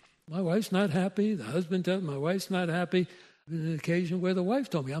 My wife's not happy. The husband tells my wife's not happy. There's an occasion where the wife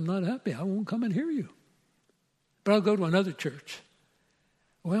told me, I'm not happy. I won't come and hear you. But I'll go to another church.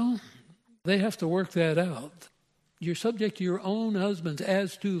 Well, they have to work that out. You're subject to your own husbands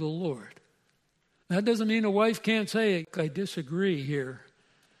as to the Lord. That doesn't mean a wife can't say, I disagree here.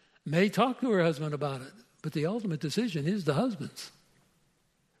 May talk to her husband about it, but the ultimate decision is the husband's.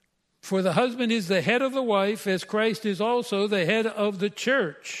 For the husband is the head of the wife, as Christ is also the head of the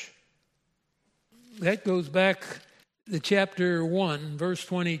church. That goes back to chapter 1, verse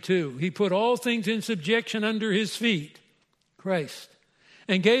 22. He put all things in subjection under his feet, Christ,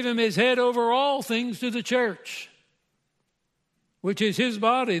 and gave him his head over all things to the church, which is his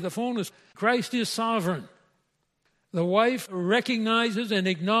body, the fullness. Christ is sovereign. The wife recognizes and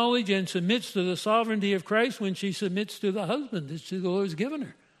acknowledges and submits to the sovereignty of Christ when she submits to the husband that the Lord has given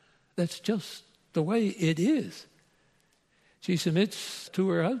her. That's just the way it is. She submits to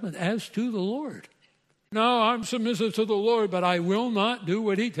her husband as to the Lord. No, I'm submissive to the Lord, but I will not do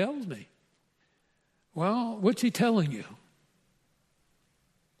what he tells me. Well, what's he telling you?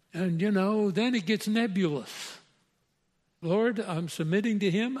 And, then it gets nebulous. Lord, I'm submitting to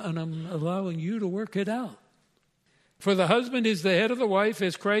him, and I'm allowing you to work it out. For the husband is the head of the wife,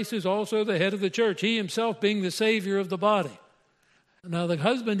 as Christ is also the head of the church, he himself being the Savior of the body. Now, the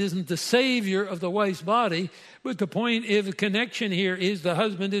husband isn't the Savior of the wife's body, but the point of the connection here is the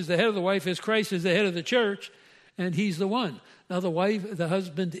husband is the head of the wife, as Christ is the head of the church, and he's the one. Now, the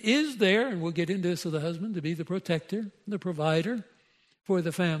husband is there, and we'll get into this with the husband, to be the protector, the provider for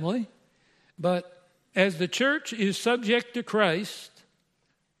the family. But as the church is subject to Christ,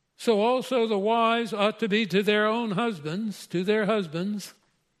 so also the wives ought to be to their own husbands, to their husbands,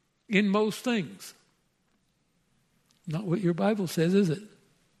 in most things. Not what your Bible says, is it?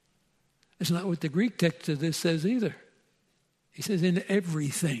 It's not what the Greek text of this says either. He says in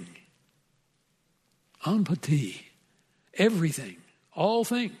everything. En petit. Everything. All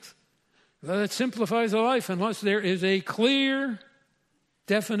things. Well, that simplifies the life unless there is a clear,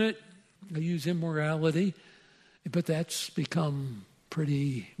 definite, I use immorality, but that's become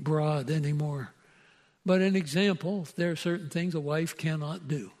pretty broad anymore. But an example, there are certain things a wife cannot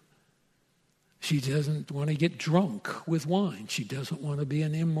do. She doesn't want to get drunk with wine. She doesn't want to be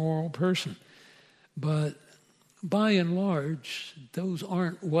an immoral person. But by and large, those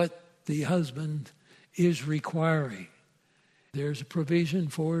aren't what the husband is requiring. There's a provision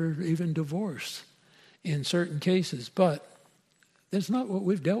for even divorce in certain cases, but that's not what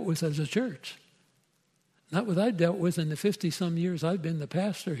we've dealt with as a church. Not what I've dealt with in the 50-some years I've been the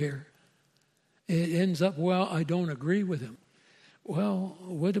pastor here. It ends up, well, I don't agree with him. Well,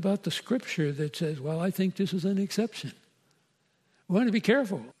 what about the scripture that says, well, I think this is an exception? We want to be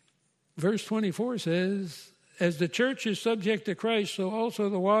careful. Verse 24 says, as the church is subject to Christ, so also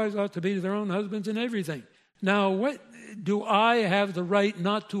the wives ought to be to their own husbands in everything. Now, what do I have the right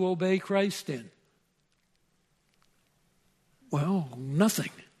not to obey Christ in? Well,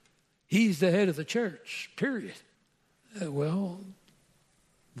 nothing. He's the head of the church, period. Well,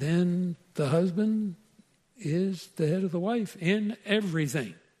 then the husband is the head of the wife in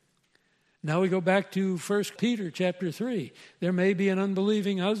everything. Now we go back to 1 Peter chapter 3. There may be an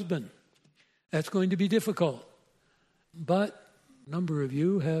unbelieving husband. That's going to be difficult. But a number of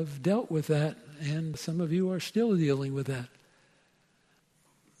you have dealt with that, and some of you are still dealing with that.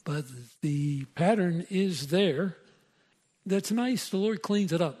 but the pattern is there. That's nice. The Lord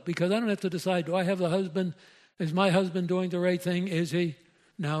cleans it up because I don't have to decide, do I have the husband? Is my husband doing the right thing? Is he?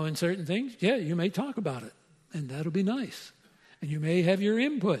 Now, in certain things, yeah, you may talk about it, and that'll be nice. And you may have your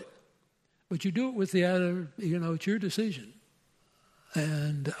input, but you do it with the other, it's your decision.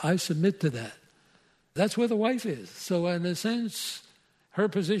 And I submit to that. That's where the wife is. So in a sense, her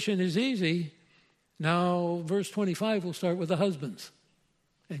position is easy. Now, verse 25 will start with the husbands.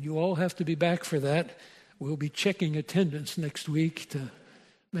 And you all have to be back for that. We'll be checking attendance next week to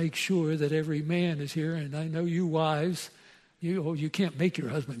make sure that every man is here. And I know you wives, you can't make your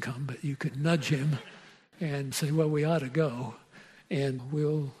husband come, but you could nudge him and say, well, we ought to go. And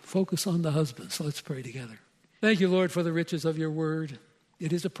we'll focus on the husbands. So let's pray together. Thank you, Lord, for the riches of your word.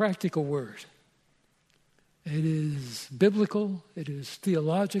 It is a practical word. It is biblical. It is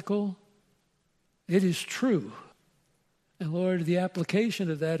theological. It is true. And Lord, the application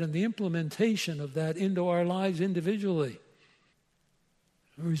of that and the implementation of that into our lives individually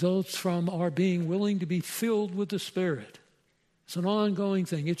results from our being willing to be filled with the Spirit. It's an ongoing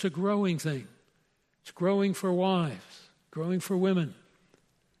thing. It's a growing thing. It's growing for wives, growing for women.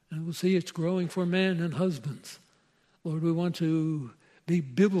 And we'll see it's growing for men and husbands. Lord, we want to be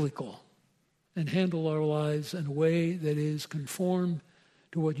biblical and handle our lives in a way that is conformed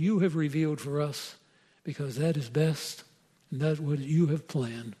to what you have revealed for us, because that is best and that's what you have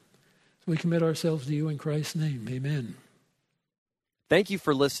planned. So we commit ourselves to you in Christ's name. Amen. Thank you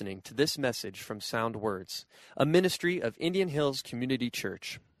for listening to this message from Sound Words, a ministry of Indian Hills Community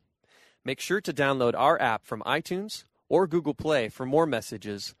Church. Make sure to download our app from iTunes or Google Play for more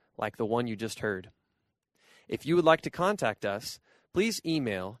messages like the one you just heard. If you would like to contact us, please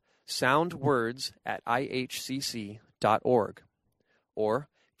email soundwords@ihcc.org or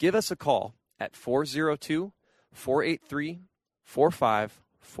give us a call at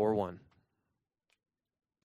 402-483-4541.